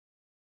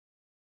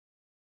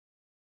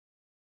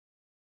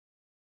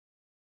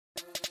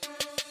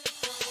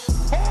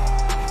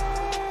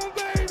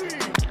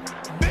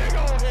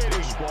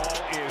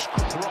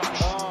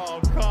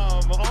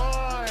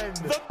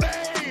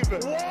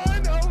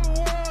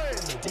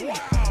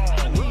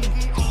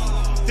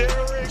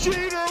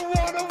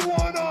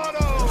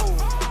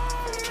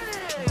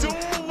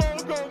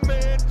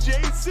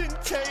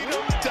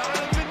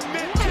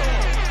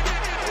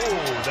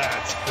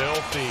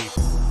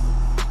Coffee.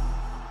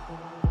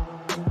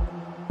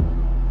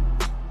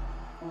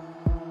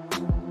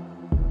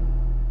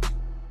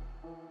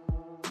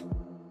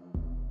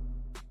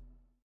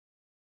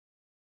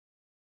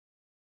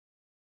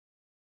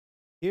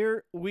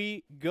 Here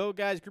we go,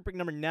 guys. Group break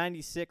number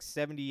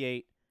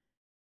 9678.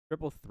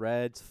 Triple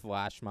Threads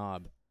Flash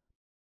Mob.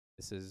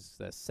 This is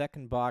the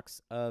second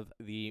box of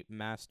the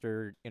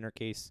Master Inner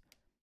Case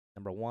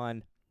number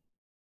 1.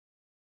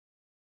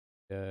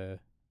 We're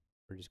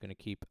just going to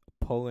keep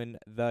pulling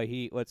the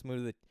heat. Let's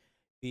move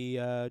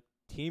the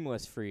team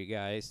list for you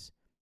guys.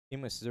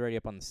 Team list is already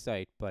up on the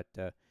site, but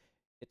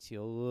gets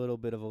you a little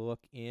bit of a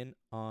look in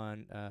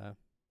on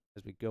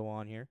as we go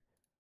on here.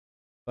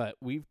 But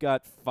we've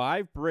got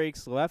 5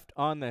 breaks left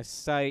on the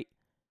site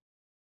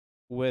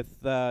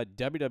with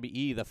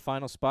WWE. The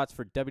final spots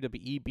for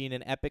WWE being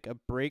an epic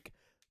break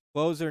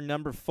closer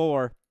number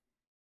 4.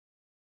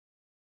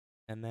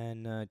 And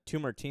then 2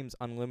 more teams,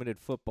 Unlimited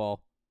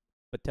Football,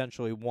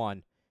 potentially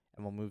 1.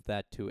 And we'll move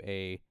that to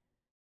a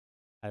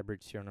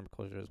hybrid serial number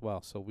closer as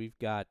well. So we've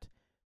got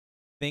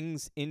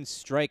things in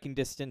striking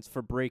distance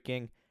for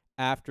breaking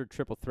after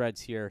Triple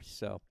Threads here.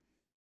 So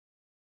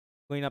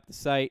clean up the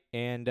site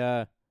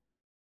and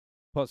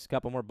post a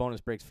couple more bonus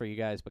breaks for you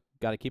guys, but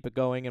got to keep it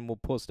going, and we'll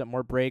post up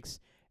more breaks.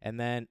 And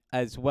then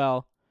as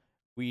well,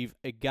 we've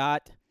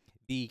got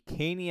the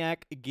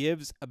Caniac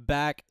Gives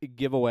Back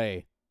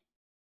giveaway.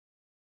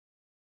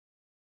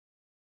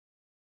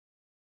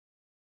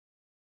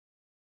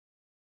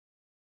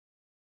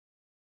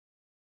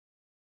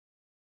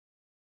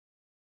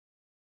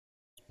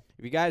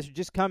 If you guys are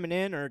just coming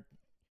in or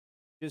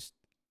just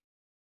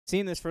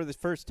seeing this for the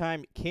first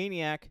time,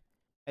 Caniac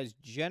has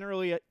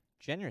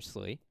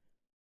generously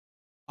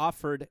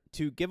offered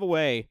to give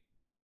away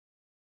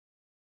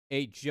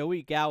a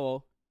Joey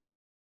Gallo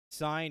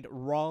signed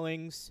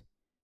Rawlings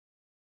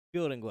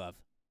fielding glove.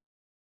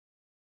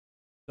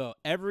 So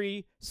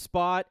every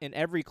spot and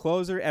every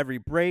closer, every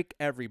break,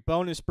 every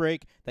bonus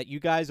break that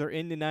you guys are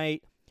in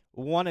tonight,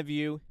 one of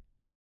you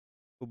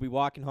will be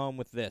walking home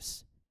with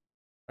this.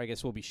 Or I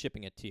guess we'll be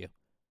shipping it to you.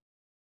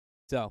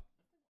 So,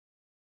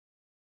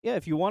 yeah,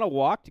 if you want to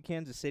walk to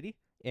Kansas City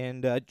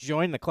and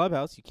join the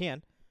clubhouse, you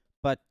can.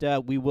 But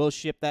we will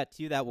ship that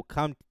to you. That will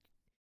come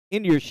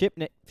into your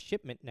shipment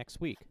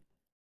next week.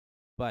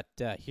 But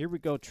here we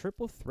go.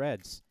 Triple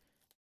Threads.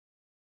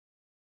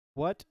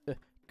 What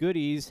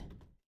goodies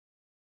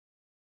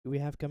do we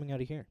have coming out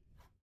of here?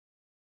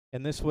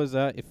 And this was,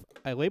 if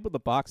I labeled the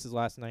boxes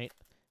last night,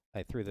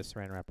 I threw this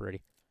saran wrap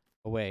already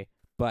away.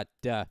 But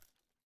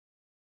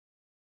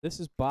this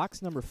is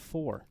box number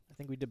 4. I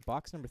think we did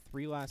box number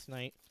 3 last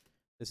night.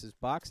 This is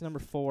box number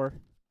 4.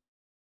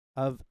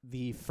 Of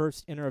the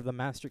first inner of the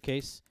master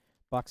case,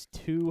 box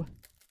 2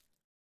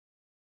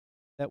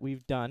 that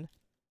we've done.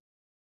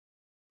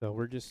 So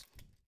we're just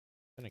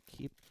going to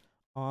keep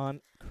on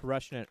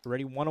crushing it.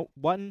 Ready?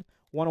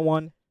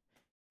 101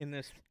 in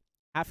this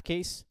half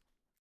case.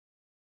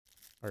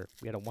 Or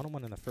we had a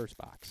 101 in the first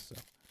box. So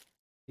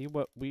see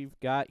what we've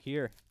got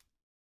here.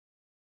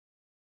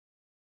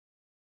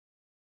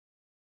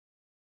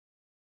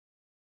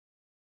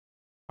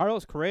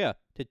 Carlos Correa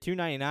to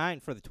 299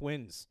 for the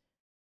Twins.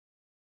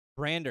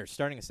 Brander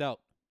starting us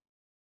out.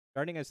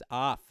 Starting us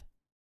off.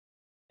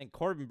 And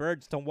Corbin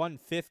Burns to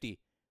 150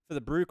 for the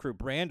Brew Crew.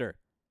 Brander.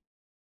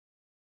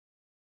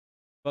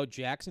 Bo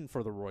Jackson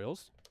for the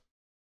Royals.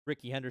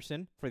 Ricky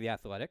Henderson for the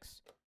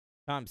Athletics.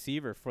 Tom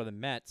Seaver for the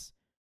Mets.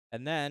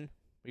 And then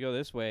we go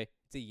this way.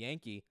 It's a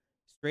Yankee.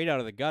 Straight out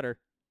of the gutter.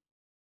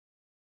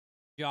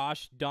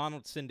 Josh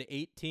Donaldson to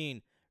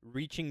 18.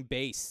 Reaching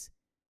base.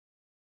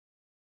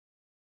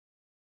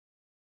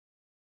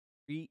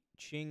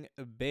 Reaching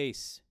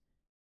base.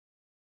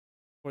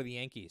 For the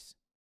Yankees.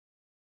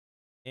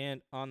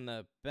 And on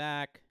the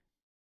back,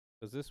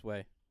 goes this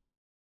way.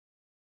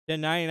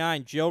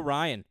 1099, Joe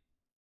Ryan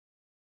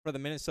for the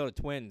Minnesota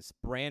Twins.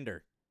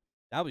 Brander.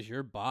 That was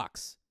your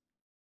box.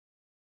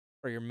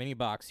 Or your mini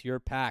box,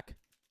 your pack.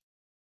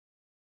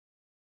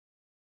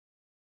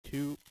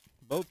 2,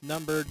 both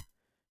numbered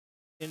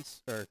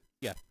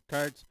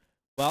cards.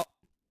 Well,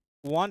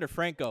 Wander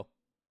Franco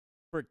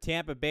for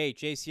Tampa Bay,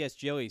 JCS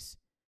Jillies.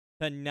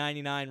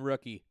 1099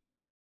 rookie.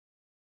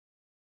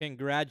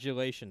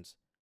 Congratulations.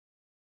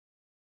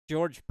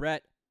 George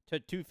Brett to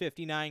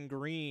 259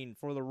 green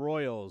for the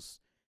Royals.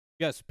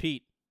 Just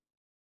Pete.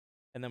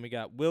 And then we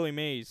got Willie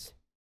Mays,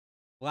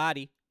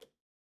 Vladdy,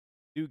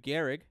 Stu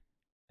Gehrig,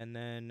 and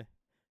then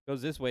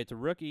goes this way to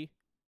rookie.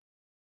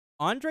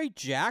 Andre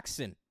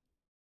Jackson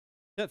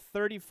to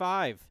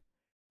 35.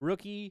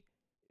 Rookie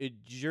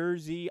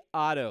jersey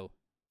auto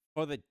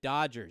for the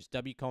Dodgers,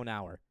 W.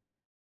 Conauer.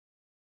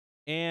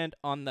 And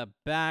on the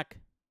back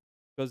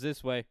goes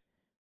this way.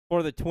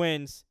 For the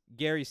Twins,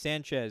 Gary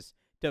Sanchez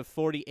to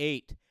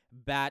 48.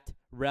 Bat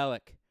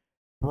relic.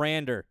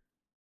 Brander.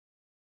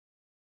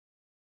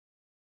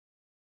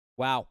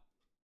 Wow.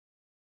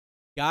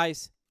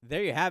 Guys,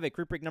 there you have it.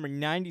 Group break number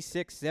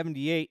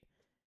 9678.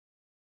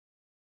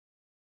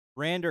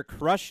 Brander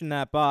crushing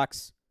that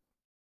box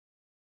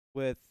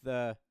with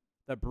the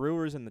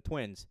Brewers and the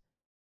Twins.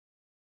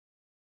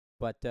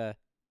 But there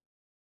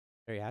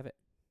you have it.